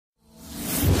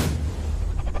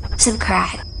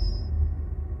Subscribe.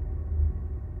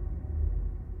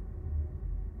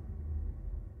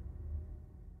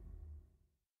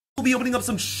 We'll be opening up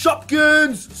some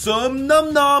Shopkins, some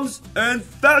Noms, and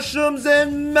FASHEMS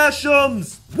and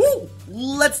MashEms. Woo!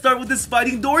 Let's start with this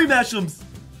Fighting Dory MashEms.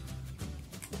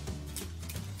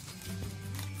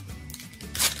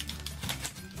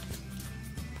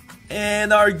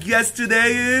 And our guest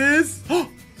today is...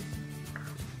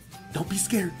 Don't be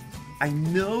scared. I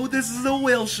know this is a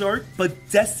whale shark, but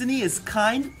Destiny is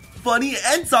kind, funny,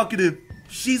 and talkative.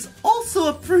 She's also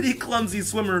a pretty clumsy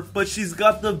swimmer, but she's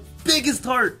got the biggest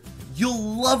heart. You'll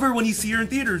love her when you see her in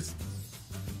theaters.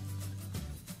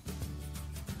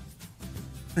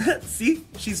 See?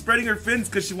 She's spreading her fins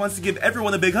because she wants to give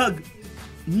everyone a big hug.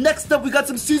 Next up, we got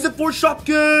some Season 4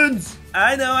 Shopkins!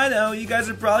 I know, you guys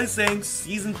are probably saying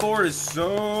Season 4 is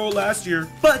so last year.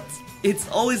 But it's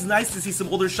always nice to see some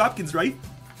older Shopkins, right?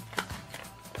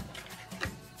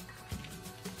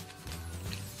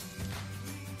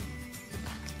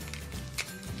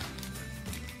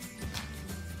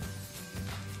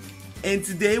 And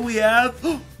today we got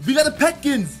a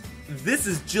Petkins! This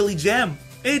is Jilly Jam.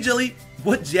 Hey Jilly,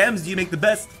 what jams do you make the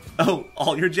best? Oh,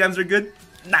 all your jams are good?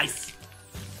 Nice!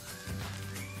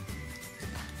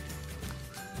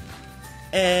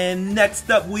 And next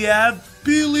up we have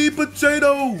Peely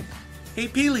Potato! Hey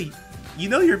Peely, you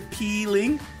know you're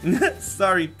peeling?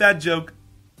 Sorry, bad joke.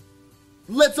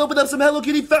 Let's open up some Hello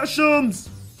Kitty FASHEMS!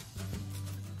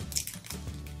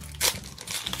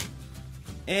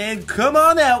 And come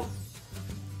on out!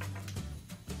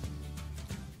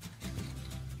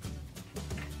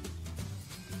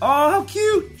 Oh, how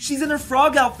cute! She's in her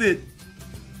frog outfit!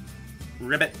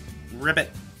 Ribbit,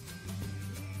 ribbit.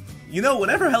 You know,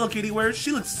 whatever Hello Kitty wears,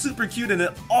 she looks super cute in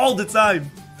it all the time.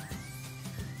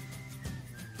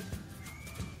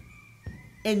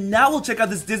 And now we'll check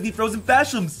out this Disney Frozen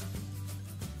FASHEMS.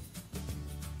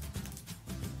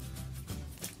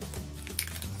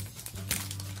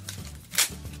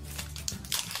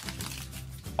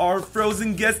 Our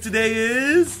Frozen guest today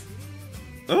is...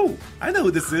 Oh, I know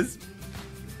who this is.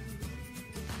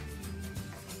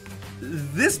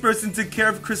 This person took care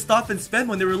of Kristoff and Sven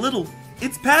when they were little.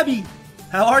 It's Pabby!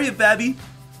 How are you, Pabby?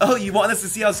 Oh, you want us to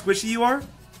see how squishy you are?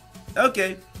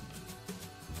 Okay.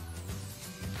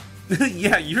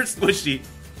 Yeah, you're squishy.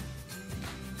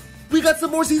 We got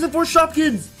some more Season 4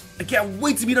 Shopkins! I can't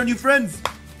wait to meet our new friends!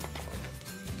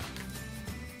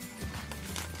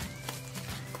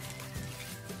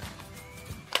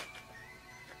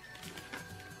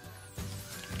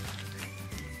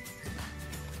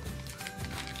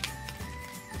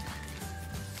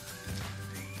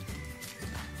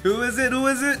 Who is it? Who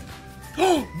is it?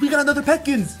 Oh, we got another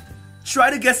Petkins! Try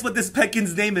to guess what this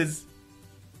Petkin's name is.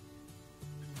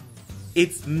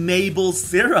 It's Maple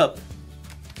Syrup.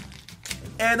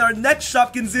 And our next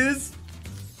Shopkins is...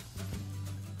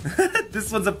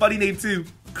 This one's a funny name too.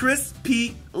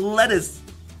 Crispy Lettuce.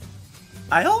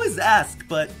 I always ask,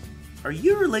 but are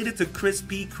you related to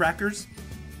crispy crackers?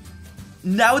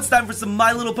 Now it's time for some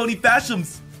My Little Pony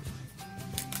FASHEMS.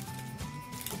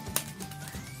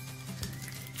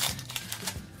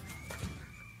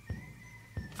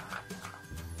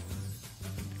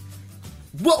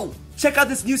 Whoa! Check out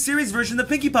this new series version of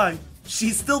Pinkie Pie!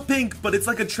 She's still pink, but it's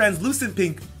like a translucent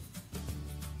pink.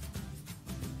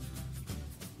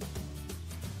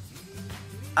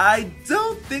 I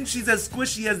don't think she's as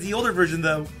squishy as the older version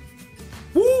though.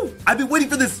 Woo! I've been waiting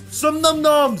for this! Some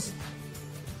Noms!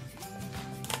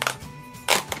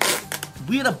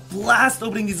 We had a blast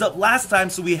opening these up last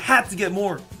time, so we had to get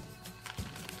more.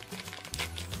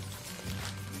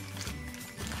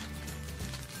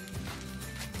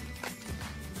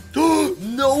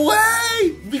 No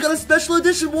way! We got a special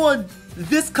edition one!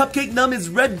 This cupcake num is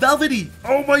red velvety!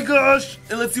 Oh my gosh!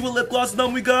 And let's see what lip gloss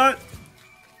num we got.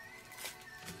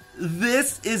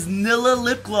 This is Nilla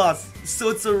lip gloss. So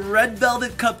it's a red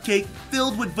velvet cupcake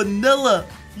filled with vanilla.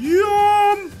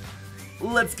 Yum!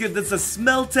 Let's give this a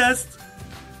smell test.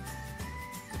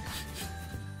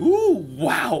 Ooh,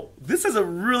 wow! This has a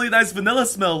really nice vanilla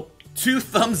smell. 2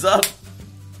 thumbs up.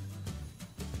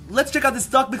 Let's check out this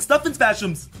Doc McStuffins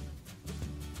FASHEMS.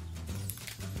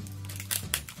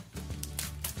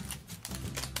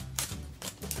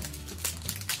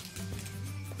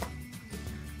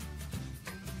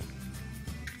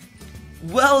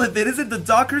 Well, if it isn't the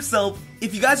Doc herself.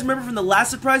 If you guys remember from the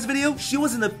last surprise video, she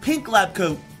was in a pink lab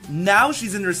coat. Now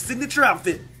she's in her signature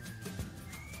outfit.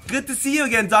 Good to see you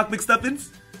again, Doc McStuffins.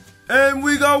 And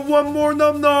we got one more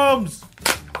Noms.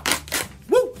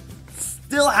 Woo!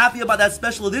 Still happy about that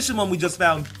special edition one we just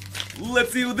found.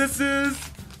 Let's see who this is.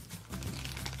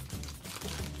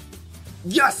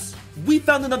 Yes! We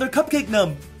found another cupcake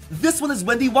num! This one is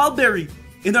Wendy Wildberry.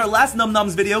 In our last Num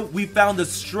Noms video, we found a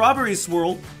strawberry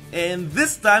swirl, and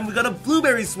this time we got a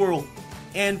blueberry swirl.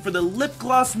 And for the lip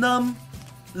gloss num,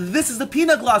 this is the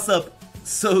peanut gloss up.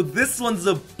 So this one's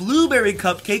a blueberry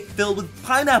cupcake filled with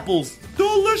pineapples.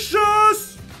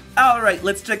 Delicious! Alright,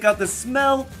 let's check out the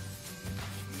smell.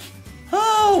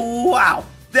 Oh, wow!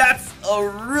 That's a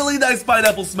really nice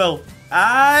pineapple smell.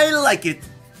 I like it.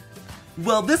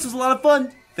 Well, this was a lot of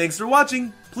fun. Thanks for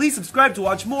watching. Please subscribe to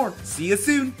watch more. See you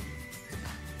soon.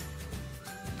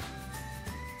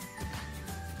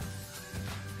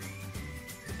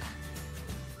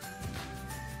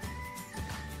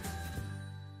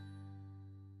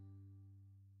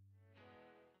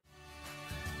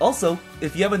 Also,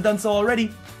 if you haven't done so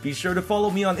already, be sure to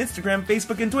follow me on Instagram,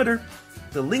 Facebook, and Twitter.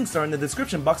 The links are in the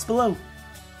description box below.